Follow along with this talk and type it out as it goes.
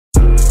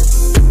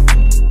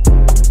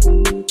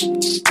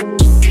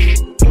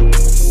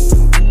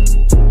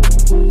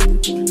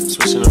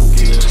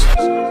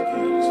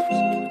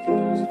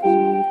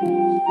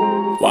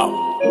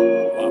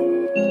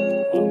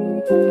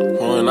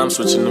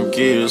switching them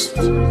gears.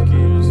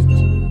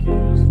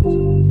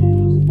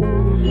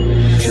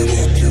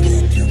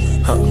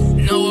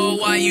 Know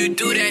why you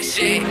do that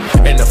shit.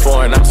 In the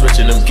foreign, I'm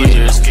switching them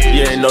gears.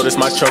 You ain't notice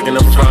my truck in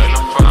the front,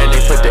 and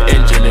they put the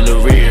engine in the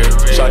rear.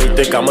 Shawty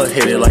think I'ma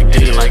hit it like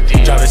deer.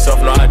 Drive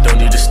itself, no, I don't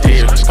need to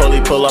steer.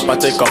 Police pull up, I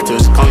take off till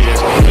it's clear.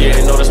 You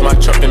ain't notice my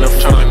truck in the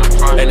front,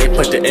 and they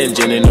put the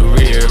engine in the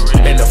rear.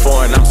 In the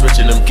foreign, I'm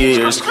switching them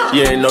gears.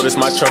 You ain't notice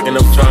my truck in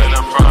the front,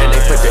 and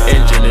they put the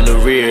engine in the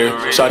rear.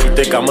 Shawty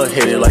think I'ma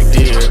hit it like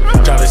deer.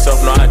 Drive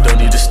itself, no, I don't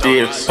need to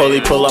steer.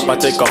 Police pull up, I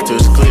take off till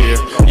it's clear.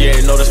 You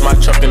ain't notice my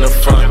truck in the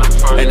front,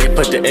 and they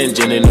put the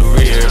engine in the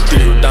rear.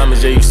 Digital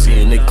diamonds, yeah, you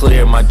seeing it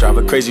clear. My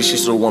driver crazy, she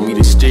still want me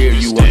to steer.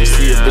 You wanna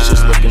see it,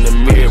 bitches look in the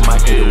mirror.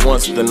 Might hit it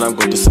once, then I'm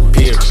gonna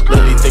disappear.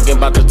 Lately thinking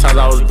about the times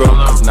I was broke.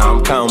 Now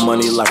I'm counting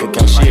money like a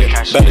cashier.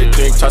 Better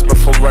drink twice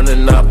before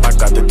running up. I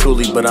got the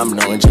toolie, but I'm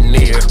no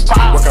engineer.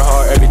 Working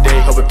hard every day,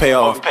 hope it pay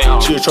off.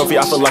 Shoot a trophy,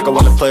 I feel like I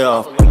wanna play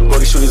off.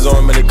 Brody shoot his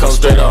arm and it comes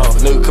straight off.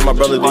 Nigga, cause my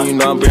brother, then you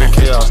know I'm bringing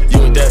chaos.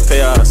 You and that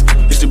chaos.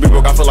 Used to be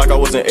broke, I feel like I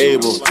wasn't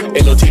able.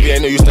 Ain't no TV,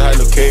 ain't no used to have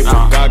no cable.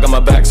 God got my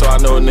back, so I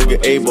know a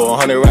nigga able.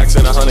 100 racks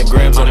and 100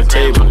 grams on the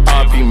table.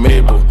 R.P.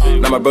 Mabel.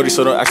 Now my brody,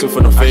 so don't ask me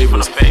for no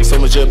favors.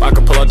 Same with drip, I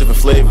can pull out different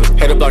flavors.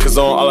 Head block is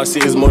on, all I see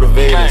is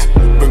motivators.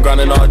 Been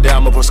grinding all day,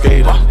 I'm a pro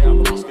skater.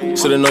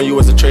 Should've known you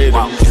was a trader.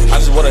 I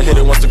just wanna hit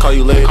it once to call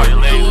you later.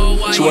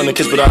 She wanna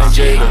kiss, but I ain't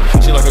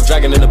jaded. She like a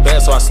dragon in the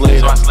bed, so I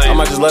slayed her. I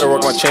might just let her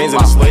work my chains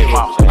and enslave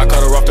her. I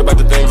cut her off to back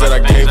the things that I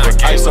gave her.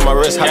 Ice on my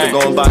wrist, had to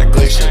go and buy a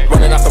glacier.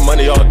 Running after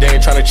money all day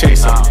and trying to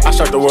chase her. I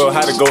struck the world,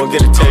 had to go and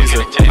get a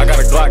taser. I got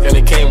a Glock and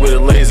it came with a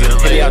laser.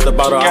 Hitty out the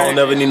bottle, I don't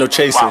ever need no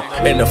chaser.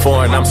 In the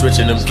foreign, I'm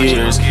switching them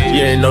gears.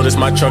 You ain't notice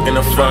my truck in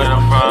the front,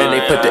 and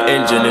they put the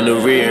engine in the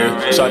rear.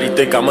 Shawty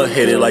think I'ma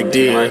hit it like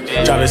deer.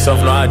 Drive itself,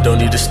 no, I don't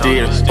need to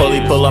steer.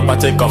 Police pull up, I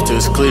take off till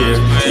it's clear.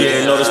 You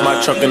ain't notice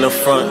my truck in the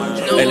front,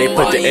 and they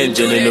put the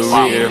engine in the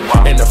rear.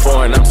 In the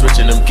foreign, I'm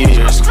switching them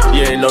gears.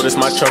 You ain't notice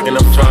my truck in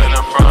the front,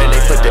 and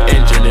they put the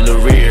engine in the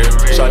rear.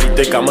 Shawty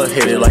think I'ma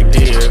hit it like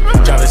deer.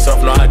 Drive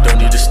itself, no, I don't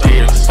need to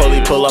steer.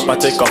 Police pull up, I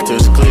take off till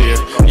it's clear.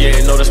 You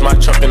ain't notice my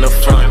truck in the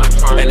front,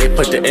 and they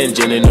put the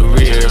engine in the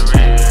rear.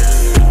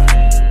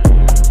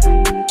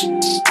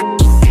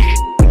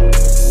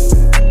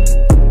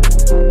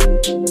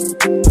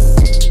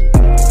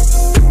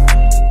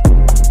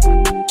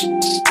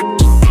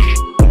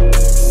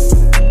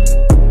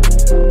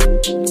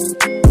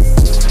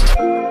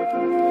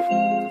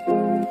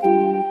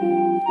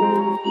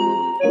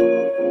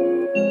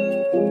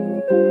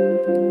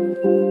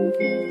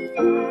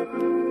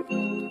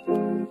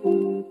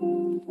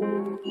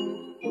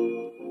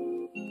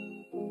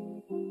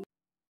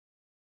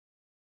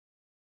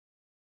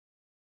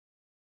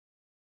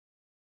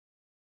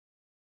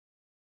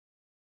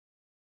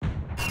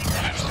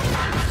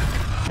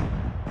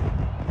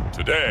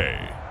 Today,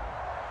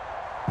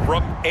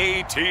 from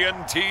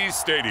AT&T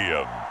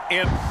Stadium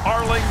in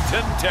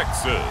Arlington,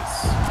 Texas,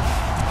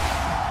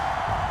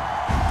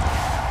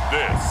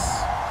 this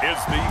is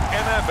the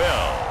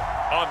NFL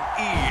on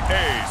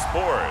EA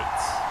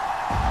Sports.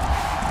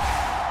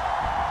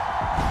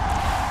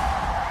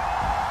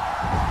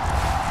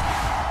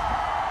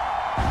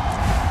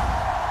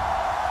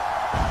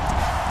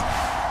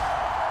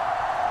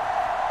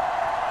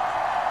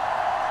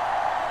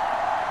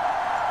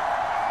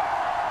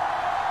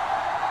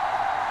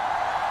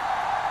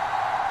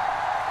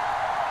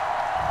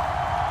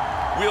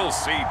 We'll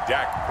see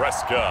Dak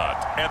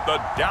Prescott and the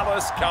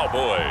Dallas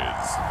Cowboys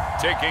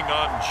taking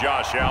on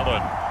Josh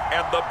Allen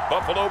and the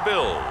Buffalo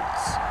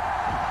Bills.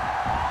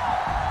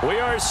 We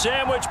are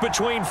sandwiched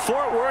between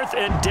Fort Worth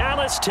and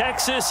Dallas,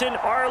 Texas, and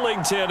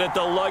Arlington at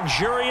the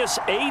luxurious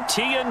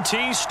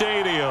AT&T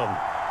Stadium.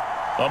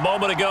 A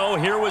moment ago,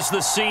 here was the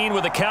scene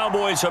with the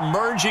Cowboys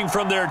emerging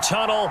from their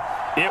tunnel.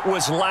 It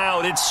was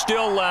loud. It's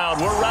still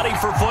loud. We're ready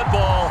for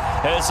football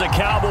as the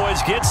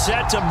Cowboys get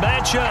set to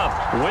match up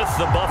with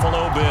the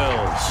Buffalo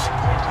Bills.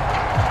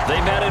 They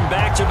met in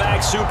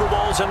back-to-back Super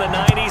Bowls in the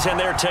 90s, and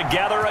they're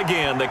together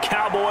again. The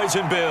Cowboys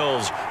and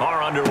Bills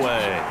are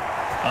underway.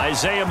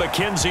 Isaiah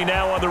McKenzie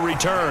now on the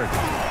return.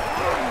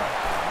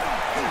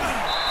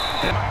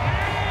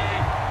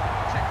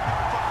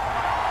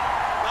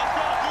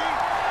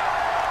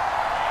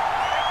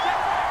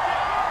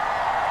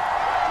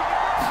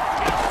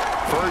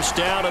 First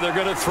down, and they're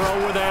going to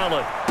throw with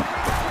Allen.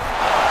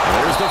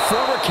 There's the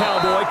former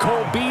Cowboy,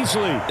 Cole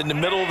Beasley. In the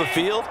middle of the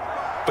field,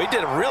 but he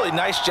did a really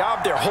nice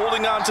job there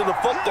holding on to the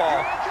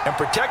football and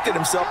protected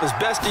himself as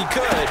best he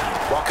could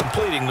while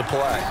completing the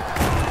play.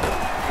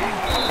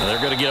 They're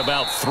going to get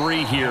about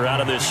 3 here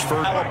out of this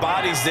first.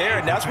 Bodies there,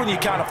 and that's when you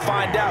kind of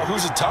find out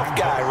who's a tough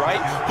guy,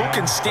 right? Who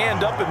can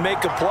stand up and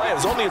make a play. It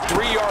was only a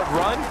 3-yard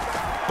run,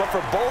 but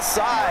for both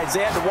sides,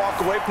 they had to walk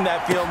away from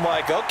that feeling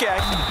like, okay,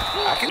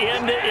 I can...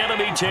 Into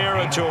enemy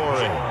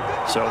territory.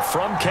 So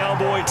from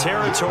Cowboy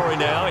territory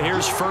now,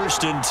 here's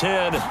 1st and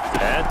 10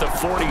 at the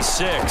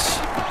 46.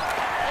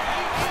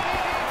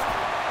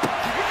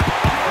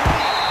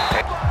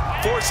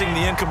 Forcing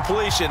the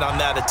incompletion on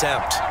that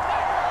attempt.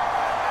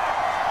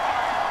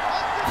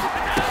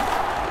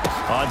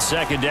 On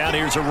second down,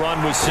 here's a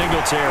run with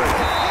Singletary.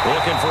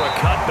 Looking for a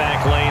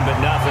cutback lane, but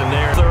nothing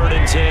there. 3rd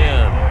and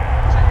 10.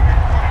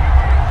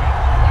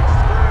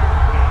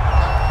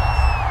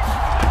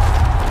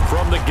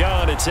 From the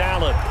gun, it's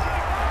Allen.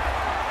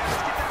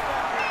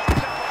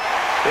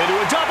 Into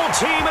a double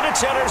team, and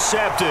it's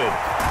intercepted.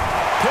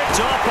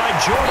 Picked off by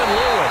Jordan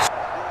Lewis.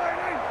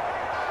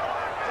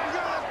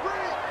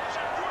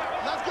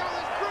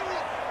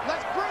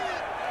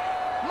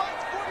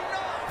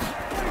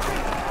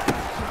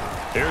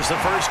 Here's the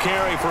first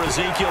carry for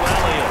Ezekiel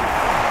Elliott.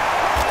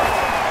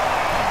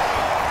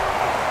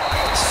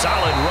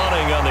 Solid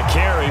running on the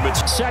carry, but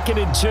 2nd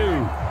and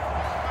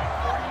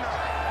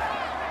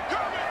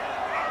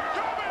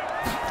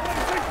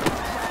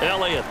 2.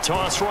 Elliott,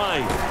 toss right.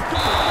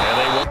 And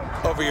they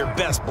will over your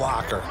best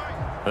blocker.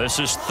 This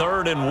is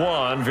 3rd and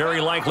 1.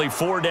 Very likely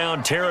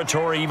 4-down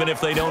territory, even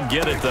if they don't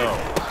get it, though.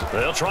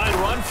 They'll try and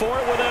run for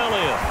it with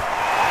Elliott.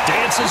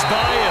 Dances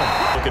by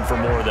him. Looking for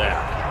more of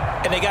that.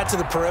 And they got to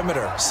the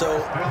perimeter. So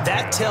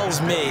that tells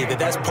me that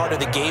that's part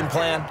of the game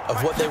plan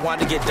of what they want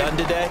to get done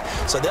today.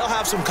 So they'll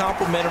have some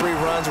complimentary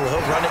runs where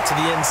he'll run it to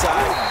the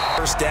inside.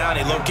 First down,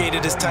 he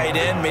located his tight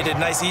end, made a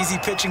nice easy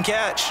pitch and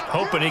catch.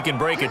 Hoping he can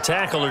break a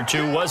tackle or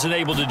two. Wasn't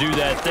able to do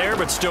that there,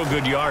 but still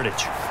good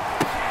yardage.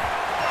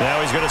 Now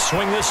he's going to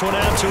swing this one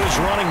out to his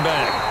running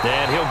back.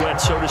 And he'll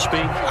get, so to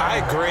speak. I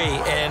agree,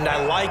 and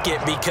I like it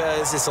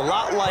because it's a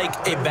lot like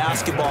a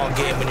basketball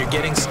game when you're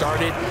getting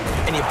started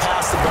and you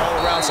pass the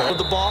ball around, so hold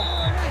the ball,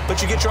 but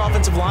you get your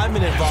offensive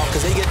linemen involved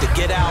because they get to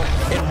get out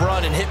and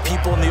run and hit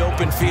people in the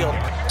open field.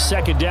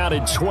 2nd down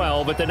and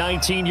 12 at the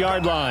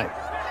 19-yard line.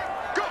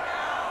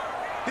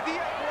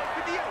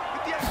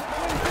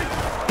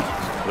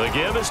 The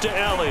give is to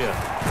Elliott.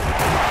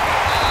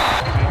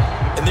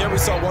 And there we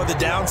saw one of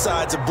the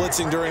downsides of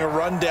blitzing during a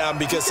rundown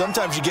because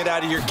sometimes you get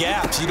out of your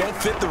gaps. You don't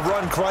fit the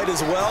run quite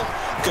as well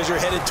because you're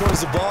headed towards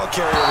the ball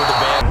carrier with the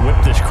band.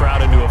 Whip this crowd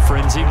into a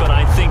frenzy, but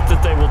I think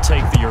that they will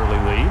take the early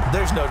lead.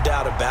 There's no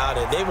doubt about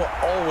it. They will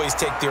always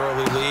take the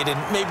early lead, and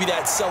maybe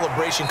that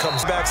celebration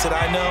comes back that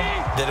I know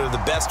that are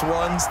the best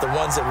ones, the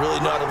ones that really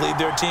know how to lead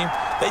their team.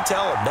 They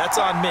tell them, that's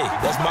on me.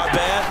 That's my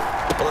bad.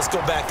 But let's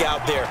go back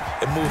out there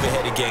and move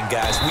ahead again,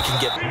 guys. We can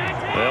get...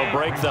 They'll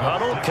break the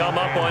huddle, come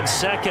up on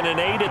 2nd and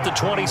 8 at the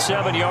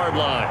 27-yard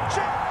line.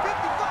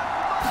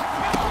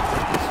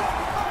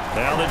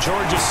 Now the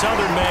Georgia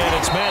Southern man,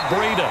 it's Matt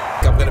Breida.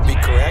 I'm going to be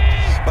correct,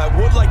 but I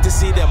would like to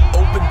see them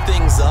open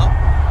things up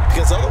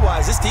because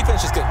otherwise this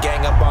defense is going to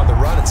gang up on the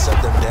run and shut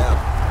them down.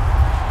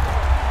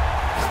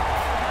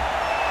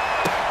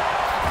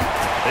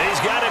 He's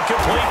got it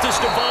complete to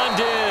Stephon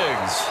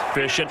Diggs.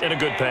 Efficient and a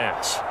good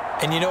pass.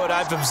 And you know what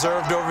I've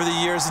observed over the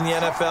years in the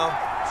NFL?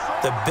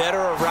 The better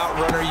a route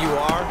runner you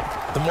are,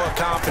 the more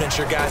confidence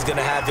your guy's going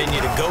to have in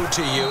you to go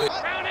to you.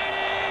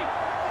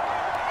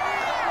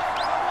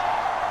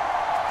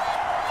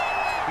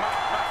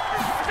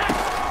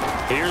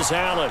 Here's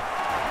Allen.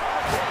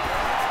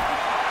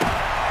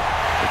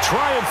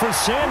 Trying for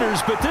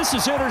Sanders, but this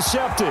is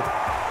intercepted.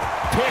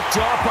 Picked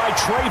off by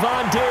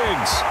Trayvon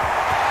Diggs.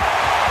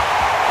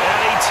 And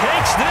he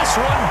takes this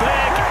one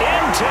back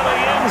into the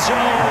end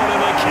zone,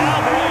 and the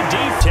Cowboy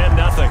deep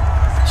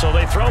 10-0. So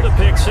they throw the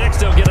pick six.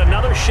 They'll get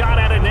another shot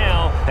at it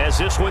now as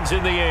this one's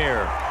in the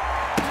air.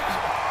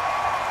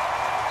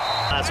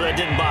 So it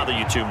didn't bother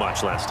you too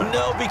much last time.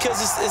 No,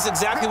 because it's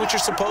exactly what you're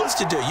supposed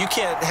to do. You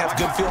can't have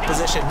good field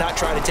position, not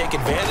try to take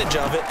advantage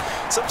of it.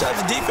 Sometimes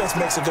the defense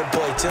makes a good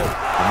play, too.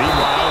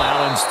 Meanwhile,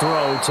 Allen's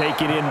throw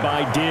taken in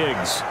by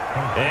Diggs.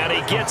 And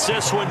he gets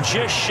this one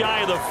just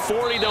shy of the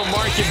 40. They'll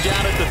mark him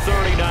down at the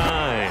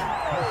 39.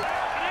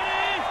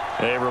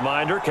 A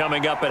reminder,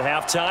 coming up at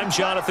halftime,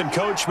 Jonathan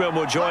Coachman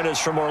will join us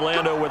from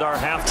Orlando with our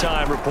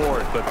halftime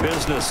report. But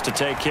business to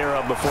take care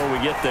of before we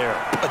get there.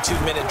 A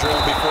 2-minute drill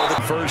before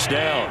the first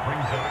down.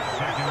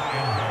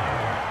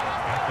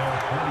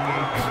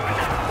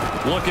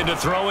 Looking to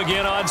throw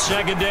again on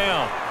 2nd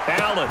down.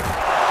 Allen.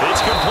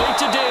 It's complete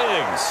to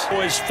Diggs.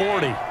 Boys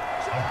 40.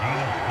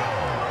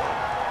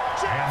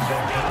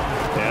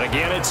 And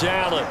again, it's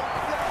Allen.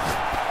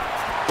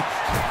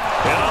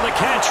 And on the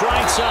catch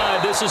right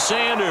side, this is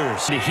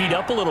Sanders. To heat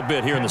up a little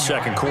bit here in the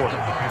second quarter.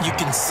 You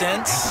can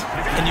sense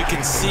and you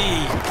can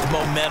see the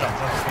momentum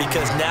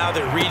because now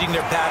they're reading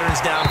their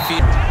patterns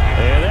downfield.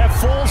 And that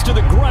falls to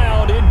the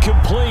ground,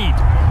 incomplete.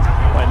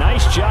 A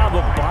nice job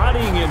of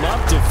bodying him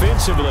up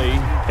defensively.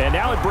 And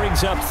now it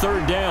brings up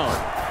 3rd down.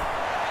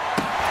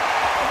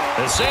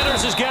 And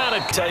Sanders has got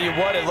it. Tell you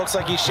what, it looks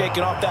like he's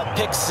shaking off that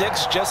pick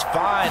six just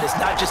fine. It's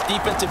not just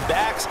defensive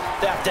backs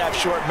that have to have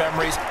short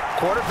memories.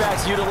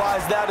 Quarterbacks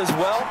utilize that as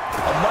well.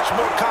 A much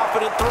more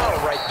confident throw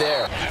right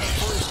there.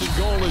 First and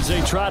goal as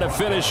they try to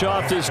finish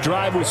off this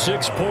drive with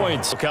 6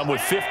 points. They'll come with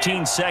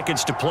 15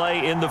 seconds to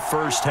play in the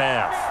first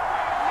half.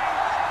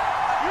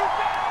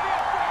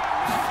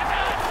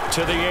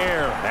 To the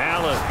air,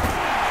 Allen.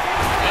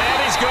 And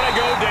he's going to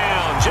go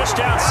down just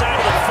outside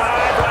of the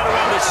 5, right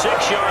around the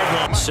 6-yard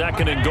line.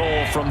 2nd and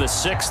goal from the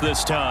 6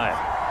 this time.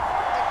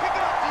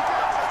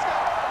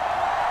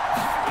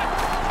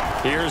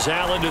 Here's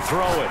Allen to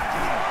throw it.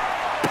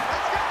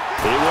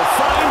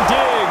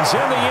 Diggs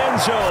in the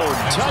end zone.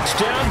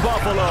 Touchdown,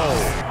 Buffalo.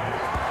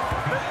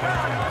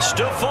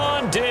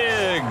 Stephon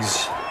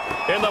Diggs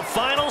in the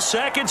final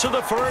seconds of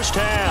the first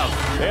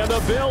half. And the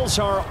Bills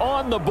are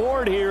on the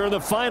board here in the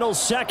final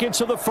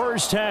seconds of the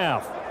first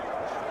half.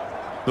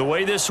 The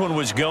way this one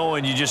was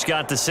going, you just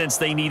got the sense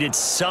they needed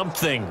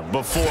something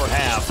before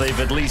half. They've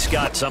at least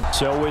got something.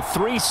 So with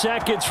 3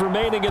 seconds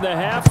remaining in the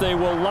half, they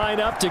will line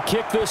up to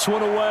kick this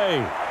one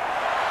away.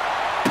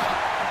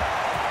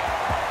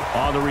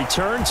 On the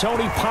return,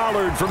 Tony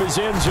Pollard from his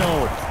end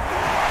zone.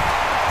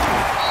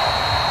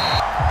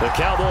 The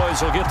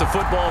Cowboys will get the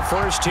football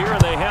first here,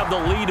 and they have the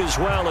lead as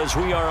well as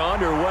we are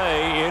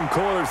underway in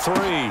quarter 3.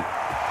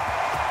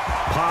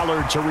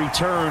 Pollard to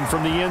return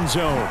from the end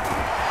zone.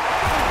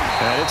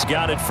 And it's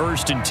got it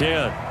 1st and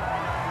 10.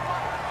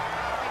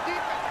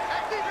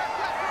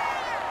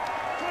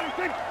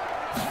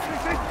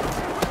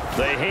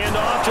 They hand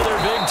off to their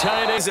big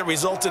tight end. That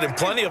resulted in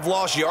plenty of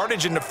lost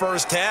yardage in the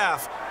first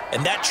half,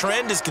 and that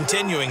trend is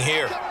continuing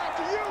here.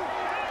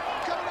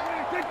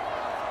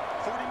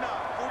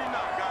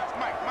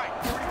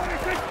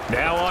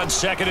 Now on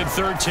 2nd and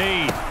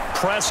 13.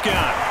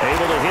 Prescott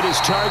able to hit his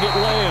target,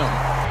 Lamb.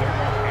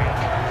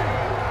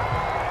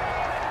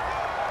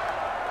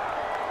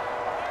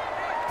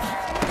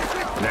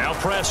 Now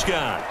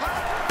Prescott.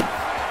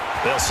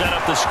 They'll set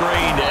up the screen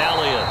to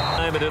Elliott.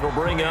 And it'll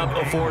bring up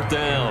a 4th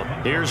down.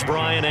 Here's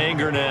Brian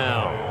Anger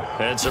now.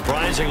 And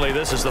surprisingly,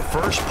 this is the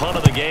first punt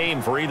of the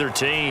game for either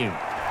team.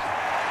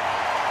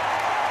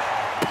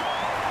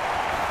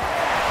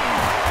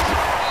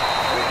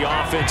 The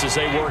offense as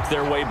they work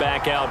their way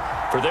back out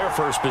for their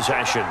first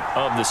possession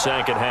of the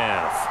second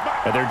half.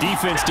 And their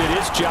defense did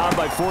its job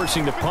by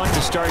forcing the punt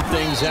to start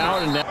things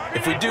out. And now,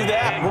 if we do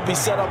that, we'll be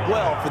set up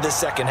well for this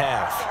second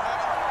half.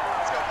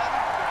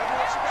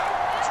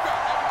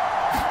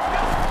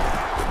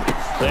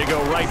 They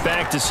go right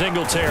back to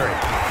Singletary.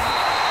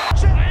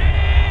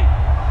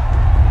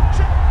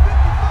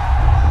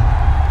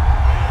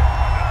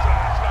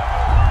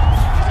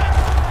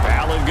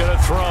 Allen going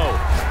to throw.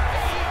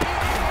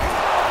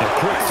 A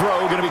quick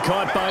throw going to be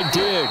caught by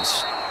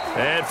Diggs.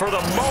 And for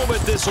the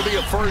moment, this will be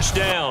a 1st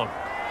down.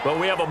 But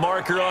we have a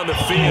marker on the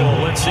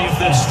field. Let's see if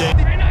this stays.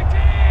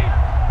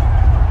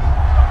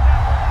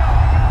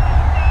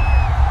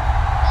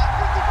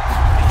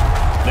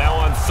 Now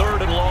on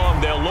 3rd and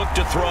long, they'll look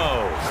to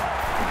throw.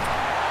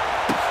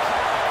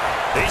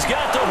 He's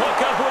got the hook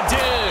up with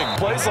Diggs.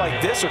 Plays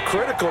like this are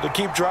critical to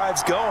keep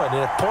drives going,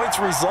 and if points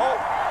result,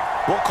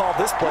 we'll call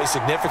this play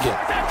significant.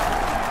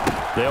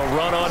 They'll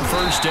run on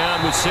 1st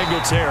down with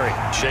Singletary.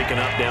 Shaken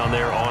up down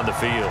there on the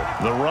field.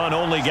 The run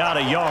only got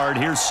a yard.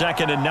 Here's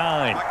 2nd and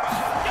 9.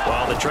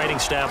 While the training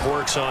staff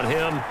works on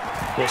him,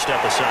 we'll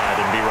step aside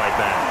and be right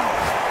back.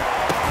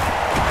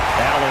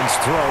 Allen's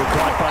throw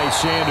caught by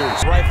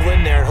Sanders. Rifle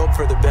in there and hope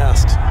for the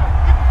best.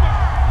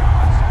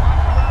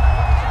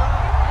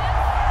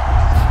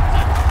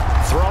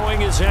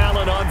 Throwing is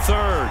Allen on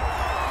 3rd.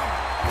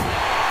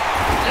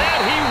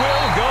 And he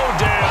will go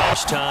down.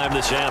 First time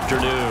this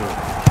afternoon.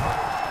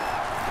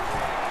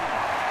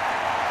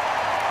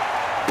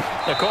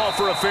 A call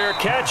for a fair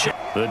catch.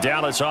 The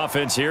Dallas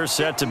offense here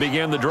set to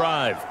begin the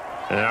drive.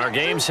 And our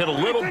game's hit a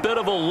little bit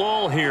of a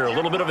lull here, a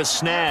little bit of a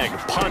snag.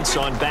 Punts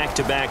on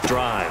back-to-back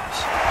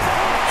drives.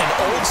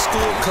 And old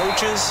school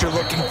coaches are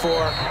looking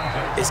for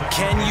is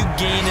can you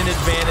gain an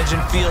advantage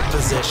in field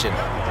position?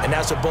 And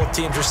that's what both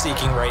teams are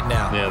seeking right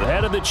now. Yeah, the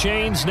head of the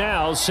chains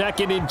now,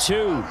 2nd and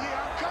 2.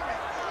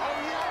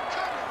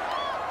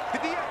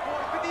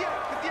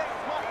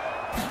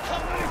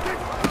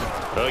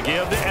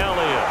 Give to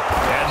Elliott.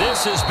 And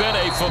this has been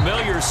a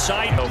familiar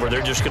sight over.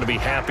 They're just going to be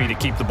happy to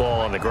keep the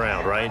ball on the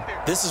ground, right?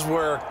 This is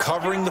where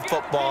covering the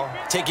football,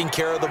 taking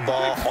care of the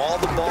ball, all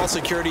the ball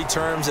security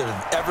terms that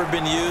have ever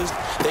been used,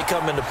 they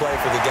come into play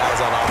for the guys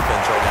on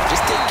offense right now.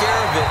 Just take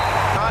care of it.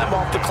 Time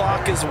off the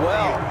clock as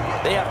well.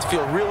 They have to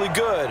feel really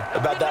good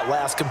about that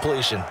last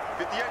completion.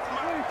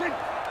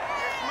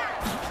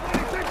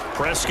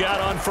 Prescott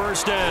on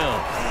 1st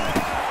down.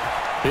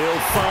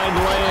 He'll find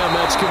Lamb.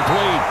 That's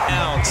complete.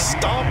 Down,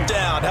 stomp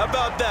down. How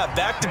about that?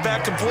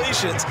 Back-to-back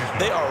completions.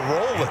 They are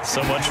rolling.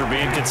 So much for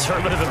being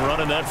conservative and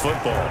running that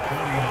football.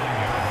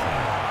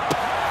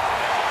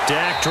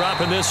 Dak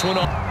dropping this one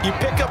off. You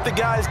pick up the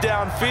guys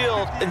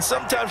downfield, and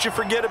sometimes you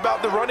forget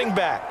about the running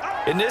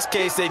back. In this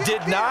case, they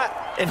did not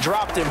and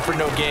dropped him for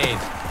no gain.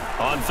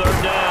 On 3rd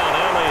down,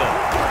 Elliott.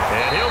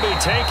 And he'll be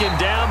taken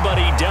down, but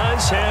he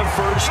does have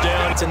 1st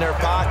down. It's in their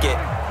pocket.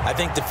 I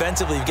think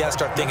defensively, you've got to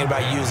start thinking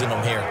about using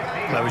them here.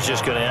 I was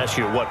just going to ask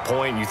you at what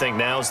point you think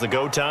now's the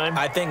go time?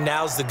 I think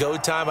now's the go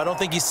time. I don't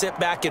think you sit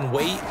back and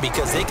wait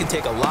because they can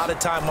take a lot of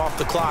time off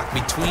the clock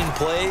between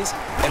plays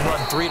and run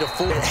 3 to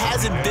 4. It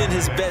hasn't been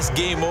his best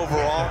game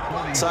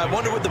overall, so I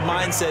wonder what the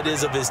mindset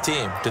is of his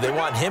team. Do they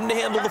want him to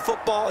handle the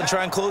football and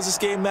try and close this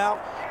game out?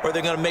 Or are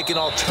they going to make an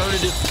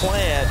alternative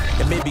plan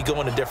and maybe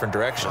go in a different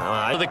direction?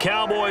 The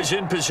Cowboys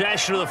in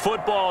possession of the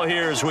football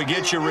here as we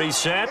get you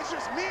reset.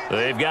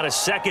 They've got a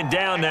 2nd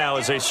down now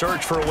as they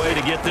search for a way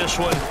to get this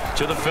one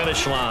to the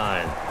finish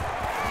line.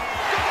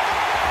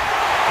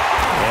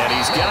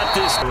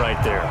 this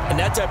right there. And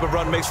that type of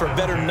run makes for a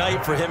better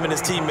night for him and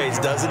his teammates,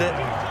 doesn't it?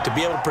 To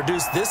be able to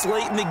produce this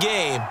late in the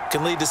game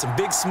can lead to some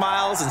big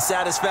smiles and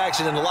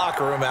satisfaction in the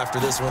locker room after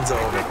this one's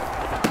over.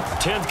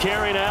 10th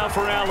carry now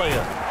for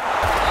Elliott.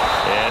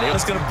 And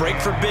he's going to break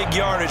for big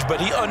yardage,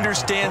 but he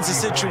understands the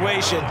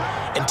situation,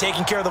 and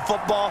taking care of the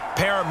football,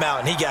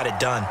 paramount, and he got it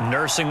done.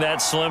 Nursing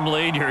that slim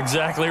lead, you're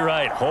exactly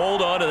right.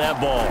 Hold on to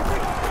that ball.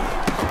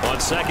 On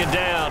second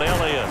down,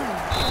 Elliott.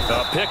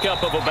 A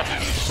pickup of a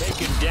back.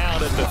 Taken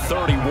down at the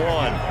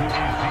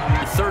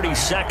 31. 30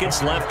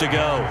 seconds left to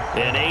go.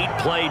 An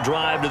 8-play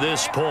drive to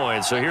this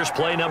point. So here's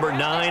play number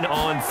 9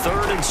 on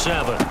 3rd and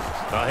 7. A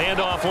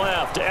handoff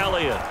left to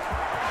Elliott.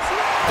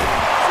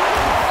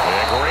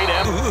 Great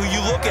effort.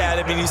 You look at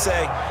him and you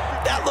say,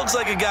 that looks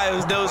like a guy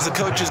who knows the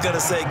coach is going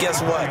to say,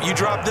 guess what? You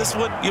drop this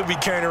one, you'll be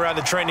carrying around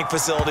the training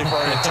facility for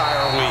an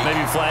entire week.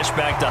 Maybe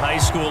flashback to high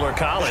school or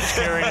college,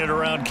 carrying it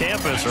around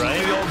campus,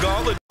 right? The old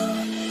gauntlet.